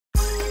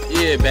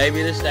Yeah,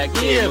 baby, this that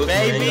kid. Yeah, Mookie,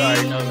 baby. Man. You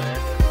already know, man.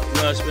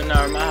 You wanna spend an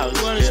hour in my house?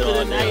 You wanna spend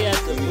a night at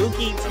the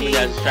Mookie team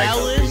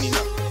palace?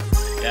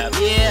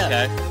 Yeah.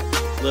 Okay.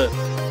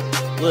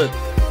 Look.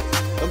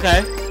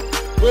 Okay.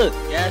 Look.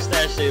 Gas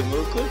that shit,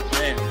 Mook. Quit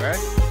playing, bro.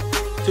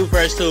 2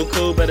 fresh, 2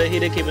 cool, but he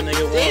did keep a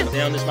nigga warm.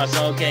 Damn, this my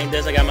song came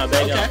dance, I got my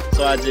bag on.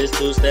 So I just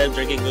 2-step,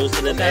 drinking goose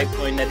to the neck,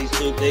 pointing at these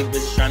 2 big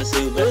bitches trying to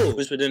see who better.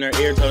 Whispered in her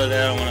ear, told her that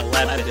I don't wanna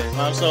lap it.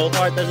 I'm so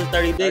hard, that's a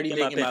 30 dick in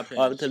my pen.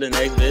 Off to the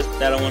next bitch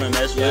that I don't wanna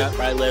mess with.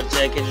 Right, left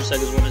check, catch your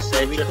suckers wanna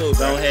say me. Cool,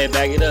 go ahead,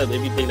 back it up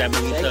if you think that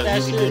movie tough.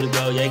 Easy do to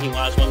go, Yankee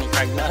while smoking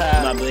crack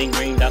now. My bling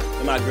ringed out,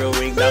 and my grill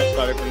ringed out.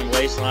 Started from the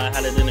waistline,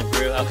 hotter than the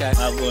grill.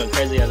 I'm going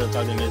crazy as I'm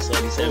talking to Miss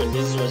 87.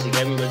 This is what she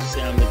gave me, but she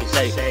said I'm looking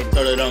shady.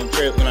 Told her don't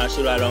trip when I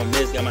shoot, I don't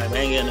miss. Got my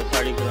bang in the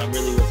party cause I'm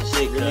really with the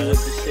shit. Really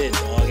with the shit,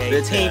 dog.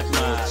 The team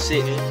my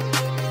shit.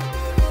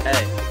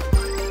 Hey.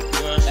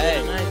 You wanna shoot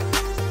tonight?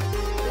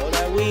 Roll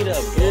that weed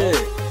up, good.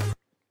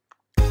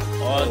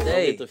 All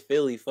day. Get the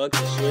Philly, fuck the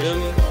shit. Feel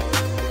me?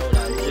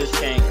 You just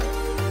can't.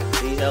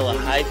 These hella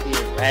hypey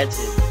and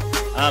ratchet.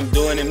 I'm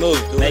doing it, Mook.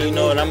 Man, you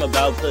know what I'm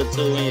about. Put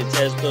 2 in your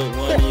chest, put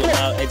 1 in your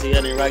mouth.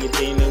 1800 rocket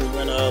team, and we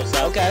run the whole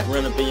south.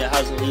 Run up in your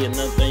house and eat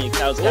enough on your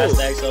couch. Got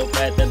stacks so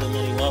fat that the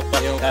money won't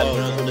fuck. Got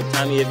drunk with the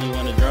Tommy if you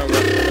want to drum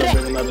roll.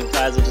 Bring him up in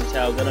closet, the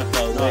child gonna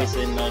fall. Way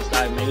sitting on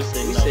stock, man, we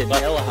sitting on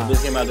fuck. The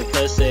bitch came out the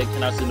cut, said,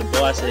 can I see the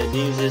boy? I said, do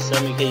you just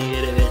tell me, can you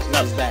hit it? It's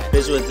not bad.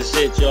 Bitch with the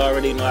shit, you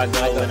already know I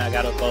go. And I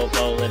got a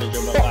 4-4, let it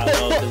drum up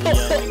 5-4, cause the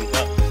young nigga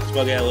go.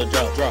 Smoking hella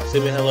drop,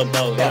 sipping hella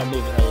bow, and I'm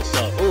moving hella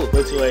soft.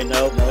 But you ain't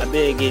know, I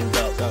been getting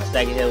dope.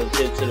 Stacking hella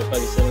chips to the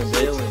fucking ceiling,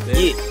 bitch.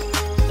 Yeah,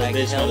 that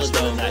bitch on the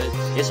stone night.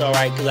 It's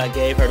alright, cause I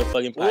gave her the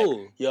fucking pipe.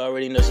 You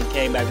already know she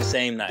came back the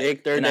same night.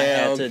 Dicked her down. I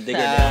had to dig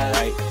her down,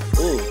 right?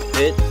 Ooh,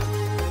 bitch.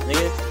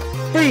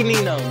 Nigga. Free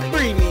Nino, nigga.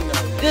 Free Nino.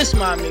 This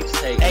my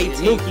mixtape.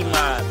 Mookie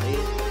mob,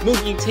 nigga.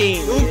 Mookie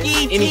team, Mookie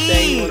team.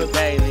 Anything you wanna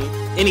bang,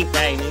 nigga.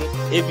 Anything, nigga.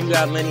 If you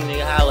got money,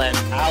 nigga, holla at me.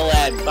 Holla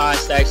at 5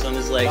 stacks on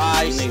his legs.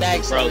 5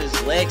 stacks on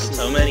his legs.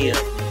 So many of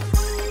them.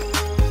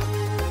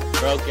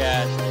 Broke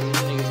ass, nigga.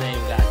 These niggas ain't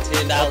even got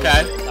 $10.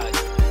 Okay.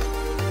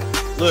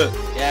 Look,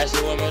 ask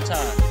you one more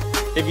time.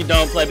 If you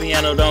don't play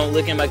piano, don't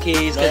look at my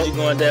keys. Cause you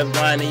going deaf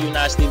blind and you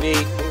not Stevie.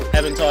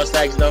 Having tall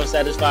stacks don't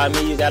satisfy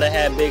me. You gotta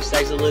have big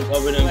stacks to look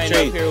over them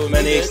trees.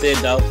 Money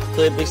extendo,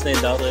 clip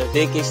extendo,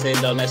 dick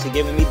extendo. Now she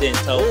giving me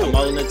dento. I'm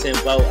all in the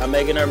tempo. I'm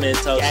making her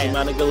mental. She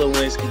Monica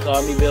Lewinsky.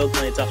 Call me Bill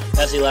Clinton.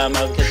 Now she lie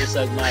mouth cause she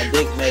suck my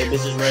dick. Made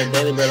bitches run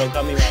daily, bro. Don't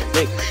call me my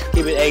dick.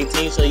 Keep it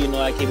 18 so you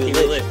know I keep it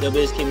lit. Your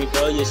bitch keep me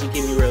pro, yeah, she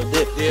keep me real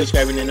dip. You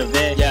scraping in the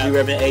van, you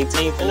repping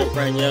 18 from the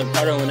front. Young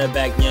Carter on the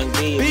back, young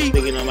B. If you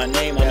speaking on my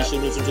name, I'm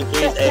shooting through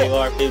 3s.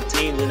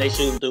 AR-15s and they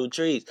shooting through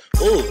trees.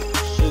 Ooh,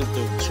 shoot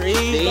through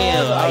trees.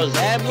 Damn, I was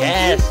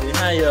gassing.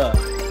 How y'all?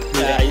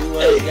 Yeah, you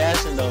was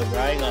gassing though, bro.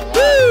 I ain't gonna lie.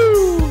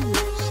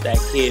 It's that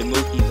kid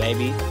Mookie,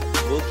 baby.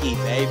 Mookie,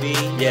 baby.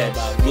 Yes,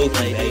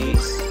 Mookie, baby.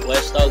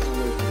 West Oakland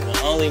Mookie.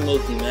 The only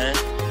Mookie, man.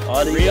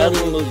 All these other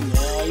Mookie,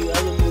 man. All you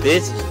other Mookies.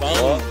 Bitches,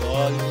 phony,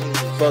 dog.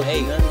 Fuck none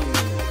of you,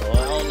 dog.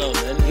 I don't know,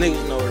 man.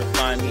 Niggas know where to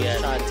find me at.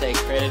 Trying to take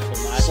credit for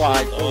my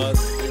slide shit, dog.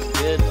 It's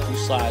good, though. You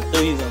slide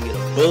through, you gonna get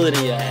a bullet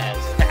in your ass.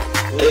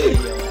 Bullet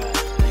in your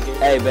ass, nigga.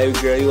 Hey, baby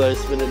girl, you wanna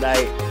spend the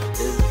night?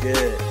 It's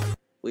good.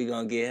 We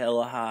gonna get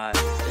hella high.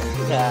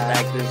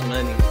 Stack this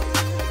money.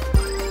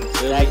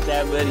 Stack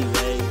that money,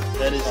 man.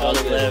 That is on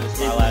the left,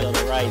 50 on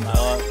the right,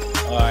 dog.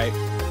 Alright.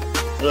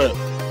 Look.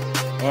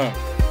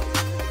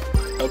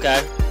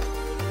 Okay.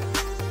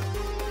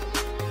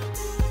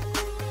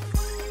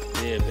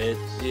 Yeah, bitch.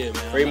 Yeah,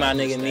 man. Free my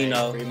nigga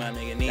Nino. Free my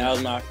nigga Nino. That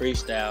was my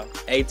freestyle.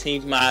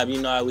 18th mob,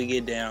 you know how we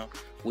get down.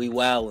 We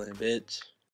wildin', bitch.